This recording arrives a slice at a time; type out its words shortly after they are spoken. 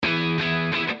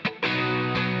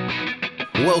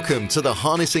Welcome to the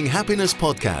Harnessing Happiness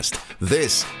podcast.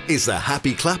 This is the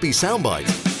Happy Clappy Soundbite.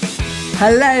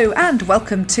 Hello and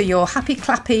welcome to your Happy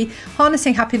Clappy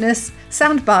Harnessing Happiness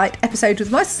Soundbite episode with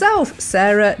myself,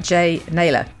 Sarah J.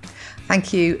 Naylor.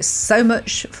 Thank you so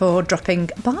much for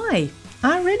dropping by.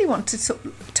 I really want to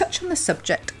touch on the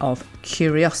subject of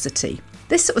curiosity.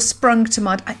 This sort of sprung to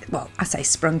mind, I say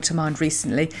sprung to mind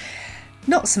recently.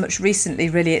 Not so much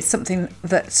recently, really. It's something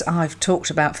that I've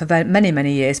talked about for many,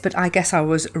 many years, but I guess I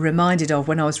was reminded of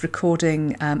when I was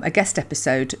recording a guest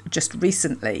episode just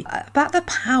recently about the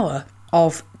power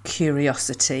of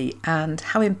curiosity and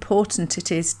how important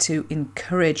it is to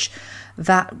encourage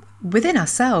that within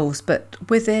ourselves, but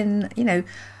within,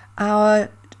 our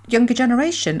younger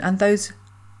generation and those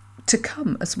to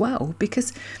come as well.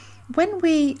 Because when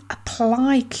we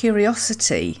apply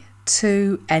curiosity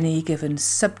to any given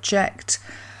subject,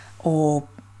 or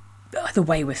the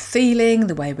way we're feeling,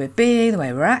 the way we're being, the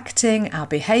way we're acting, our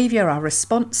behaviour, our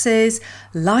responses,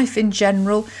 life in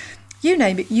general, you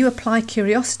name it, you apply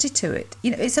curiosity to it.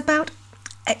 It's about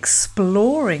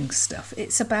exploring stuff.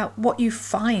 It's about what you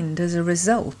find as a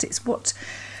result. It's what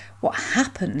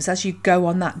happens as you go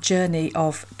on that journey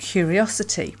of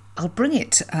curiosity. I'll bring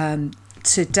it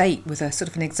to date with a sort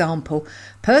of an example.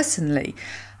 Personally,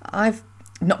 I've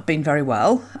not been very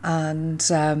well, and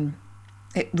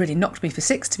it really knocked me for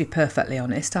six, to be perfectly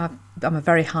honest. I'm a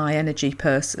very high energy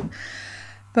person,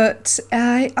 but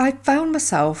I found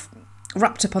myself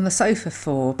wrapped up on the sofa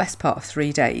for best part of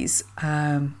 3 days,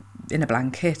 in a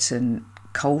blanket, and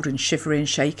cold and shivery and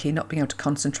shaky, not being able to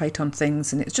concentrate on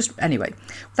things. And it's just, anyway,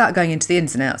 without going into the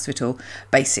ins and outs of it all,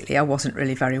 basically I wasn't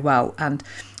really very well and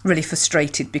really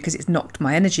frustrated because it's knocked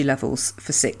my energy levels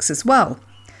for six as well.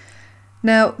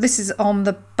 Now, this is on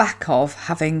the back of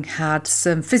having had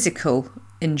some physical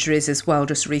injuries as well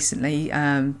just recently,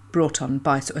 brought on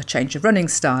by sort of a change of running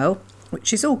style,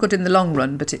 which is all good in the long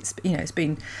run, but it's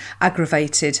been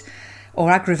aggravating,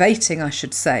 I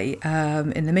should say,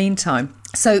 in the meantime.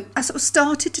 So I sort of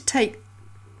started to take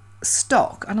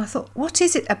stock, and I thought, what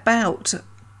is it about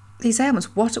these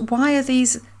ailments? Why are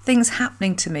these things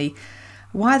happening to me?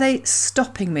 Why are they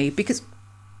stopping me? Because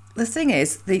the thing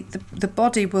is, the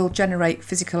body will generate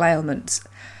physical ailments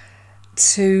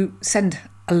to send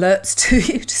alerts to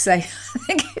you to say, I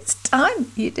think it's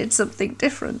time you did something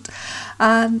different.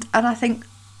 And I think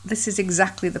this is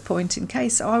exactly the point in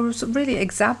case. So I was really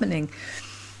examining,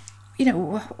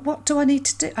 what do I need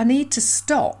to do? I need to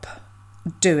stop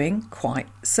doing quite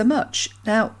so much.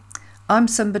 Now, I'm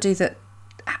somebody that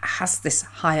has this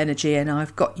high energy, and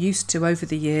I've got used to over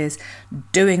the years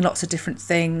doing lots of different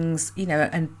things,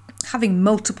 and having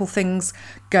multiple things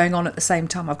going on at the same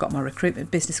time. I've got my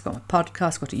recruitment business, I've got my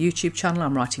podcast, I've got a YouTube channel,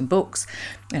 I'm writing books,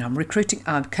 I'm recruiting,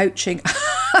 I'm coaching.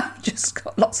 I've just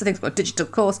got lots of things, I've got a digital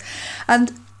course,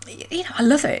 and I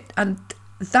love it. And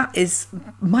that is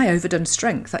my overdone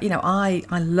strength. I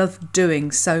love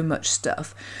doing so much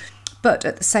stuff. But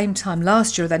at the same time,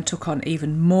 last year I then took on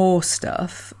even more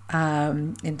stuff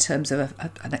in terms of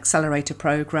an accelerator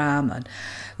program and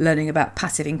learning about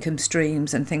passive income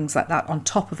streams and things like that, on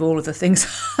top of all of the things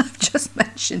I've just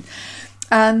mentioned.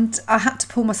 And I had to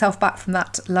pull myself back from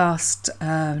that last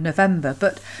November.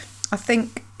 But I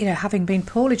think, having been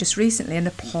poorly just recently and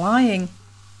applying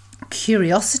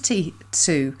curiosity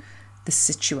to the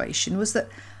situation, was that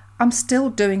I'm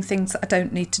still doing things that I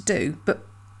don't need to do, but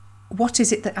what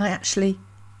is it that I actually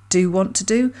do want to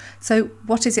do? So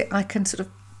what is it I can sort of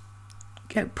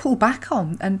pull back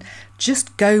on and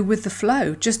just go with the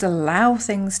flow, just allow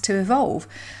things to evolve?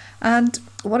 And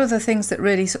one of the things that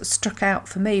really sort of struck out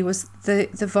for me was the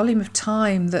volume of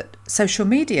time that social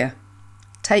media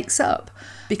takes up,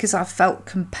 because I've felt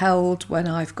compelled when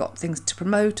I've got things to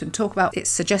promote and talk about, it's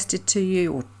suggested to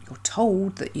you, or you're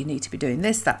told that you need to be doing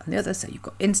this, that and the other. So you've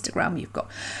got Instagram, you've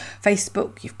got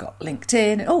Facebook, you've got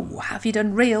LinkedIn. Oh, have you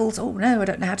done Reels? Oh no, I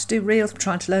don't know how to do Reels. I'm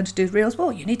trying to learn to do Reels.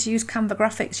 Well, you need to use Canva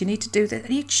graphics, you need to do this.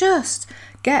 And you just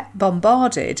get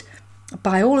bombarded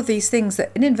by all of these things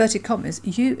that, in inverted commas,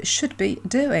 you should be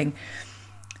doing.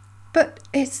 But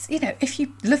it's, if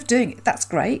you love doing it, that's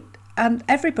great. And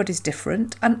everybody's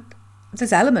different. And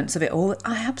there's elements of it all that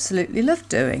I absolutely love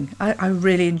doing. I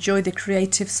really enjoy the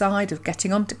creative side of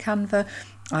getting onto Canva.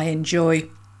 I enjoy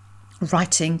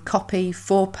writing copy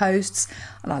for posts,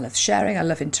 and I love sharing, I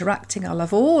love interacting, I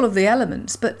love all of the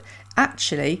elements. But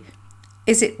actually,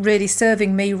 is it really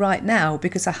serving me right now?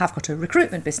 Because I have got a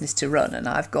recruitment business to run, and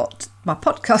I've got my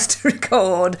podcast to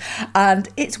record, and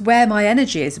it's where my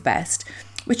energy is best,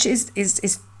 which is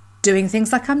doing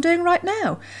things like I'm doing right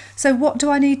now. So what do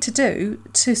I need to do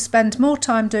to spend more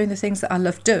time doing the things that I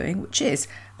love doing, which is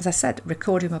as I said,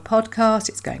 recording my podcast,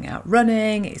 it's going out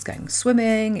running, it's going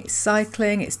swimming, it's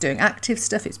cycling, it's doing active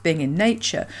stuff, it's being in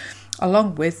nature,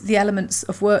 along with the elements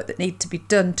of work that need to be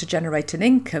done to generate an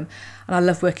income. And I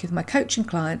love working with my coaching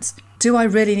clients. Do I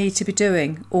really need to be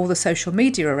doing all the social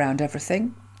media around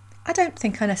everything? I don't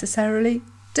think I necessarily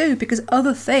do, because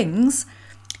other things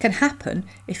can happen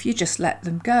if you just let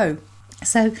them go.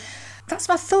 So that's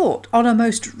my thought on a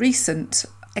most recent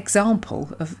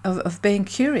example of being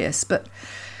curious. But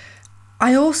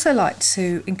I also like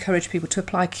to encourage people to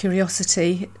apply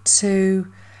curiosity to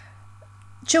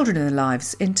children in their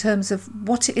lives in terms of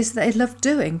what it is they love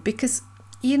doing, because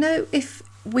if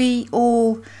we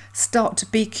all start to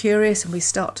be curious and we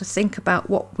start to think about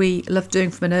what we love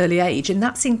doing from an early age, and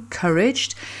that's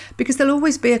encouraged, because there'll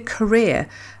always be a career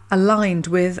aligned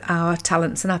with our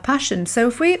talents and our passions. So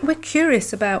if we're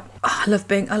curious about, I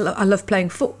love playing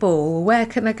football, where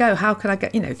can I go, how can I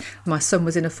get, my son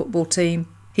was in a football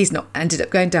team. He's not ended up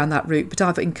going down that route, but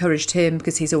I've encouraged him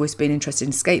because he's always been interested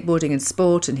in skateboarding and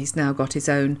sport, and he's now got his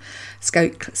own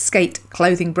skate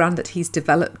clothing brand that he's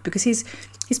developed because he's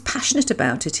passionate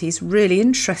about it. He's really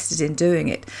interested in doing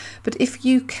it. But if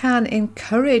you can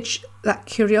encourage that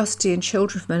curiosity in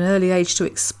children from an early age to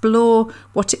explore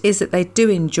what it is that they do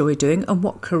enjoy doing and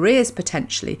what careers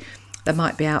potentially there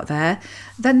might be out there,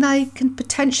 then they can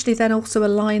potentially then also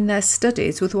align their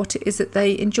studies with what it is that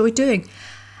they enjoy doing.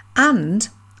 And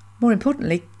more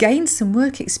importantly, gain some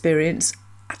work experience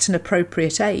at an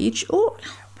appropriate age, or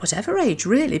whatever age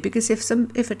really, because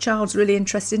if a child's really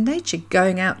interested in nature,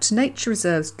 going out to nature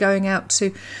reserves, going out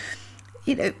to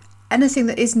anything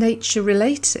that is nature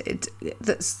related,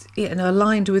 that's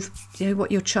aligned with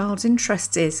what your child's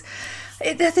interest is.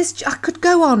 I could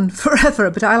go on forever,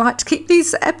 but I like to keep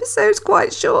these episodes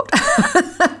quite short.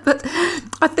 But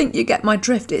I think you get my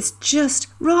drift. It's just,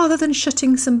 rather than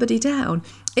shutting somebody down,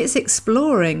 it's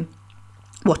exploring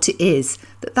what it is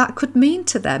that could mean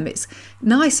to them. It's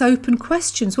nice open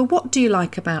questions. Well, what do you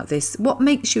like about this? What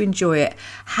makes you enjoy it?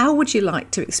 How would you like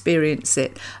to experience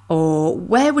it? Or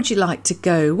where would you like to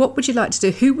go? What would you like to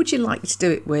do? Who would you like to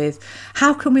do it with?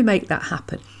 How can we make that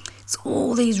happen? It's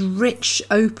all these rich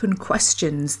open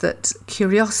questions that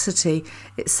curiosity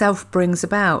itself brings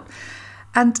about.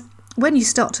 And when you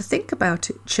start to think about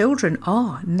it, children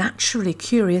are naturally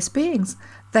curious beings.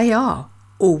 They are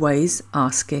always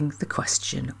asking the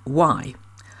question, why?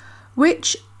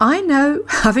 Which I know,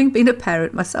 having been a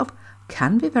parent myself,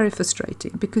 can be very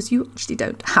frustrating because you actually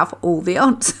don't have all the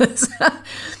answers.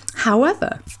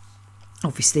 However,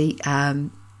 obviously,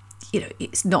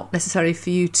 it's not necessary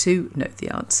for you to know the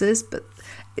answers, but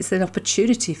it's an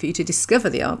opportunity for you to discover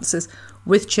the answers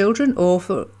with children, or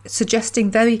for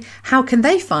suggesting how can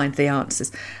they find the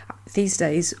answers. These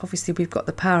days, obviously, we've got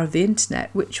the power of the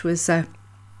internet, which is a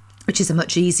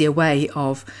much easier way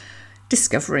of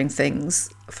discovering things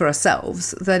for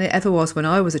ourselves than it ever was when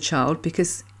I was a child,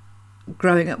 because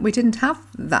growing up we didn't have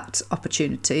that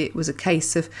opportunity. It was a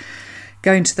case of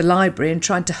going to the library and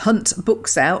trying to hunt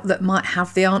books out that might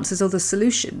have the answers or the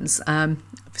solutions.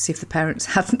 Obviously, if the parents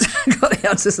hadn't got the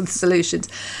answers and the solutions.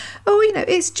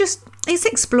 It's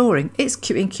exploring, it's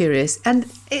being curious, and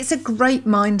it's a great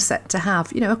mindset to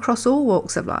have, across all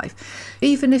walks of life.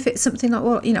 Even if it's something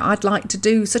like, I'd like to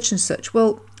do such and such.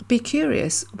 Well, be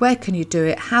curious. Where can you do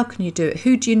it? How can you do it?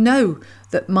 Who do you know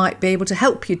that might be able to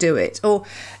help you do it? Or,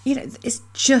 it's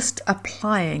just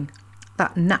applying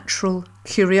that natural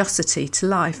curiosity to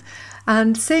life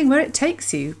and seeing where it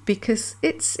takes you, because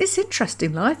it's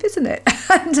interesting life, isn't it?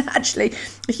 And actually,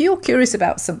 if you're curious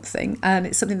about something and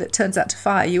it's something that turns out to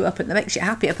fire you up and that makes you a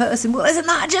happier person, well, isn't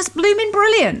that just blooming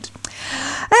brilliant?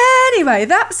 Anyway,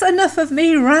 that's enough of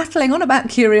me rattling on about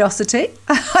curiosity.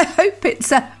 I hope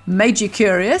it's made you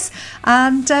curious,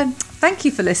 and thank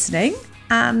you for listening.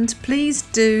 And please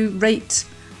do rate,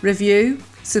 review,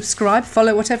 subscribe,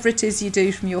 follow, whatever it is you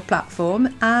do from your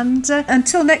platform. And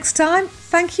until next time,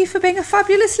 thank you for being a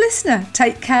fabulous listener.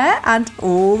 Take care, and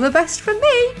all the best from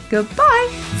me.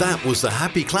 Goodbye. That was the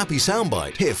Happy Clappy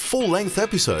Soundbite. Hear full-length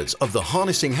episodes of the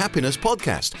Harnessing Happiness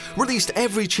podcast, released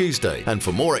every Tuesday. And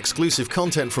for more exclusive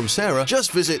content from Sarah,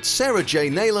 just visit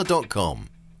sarahjnaylor.com.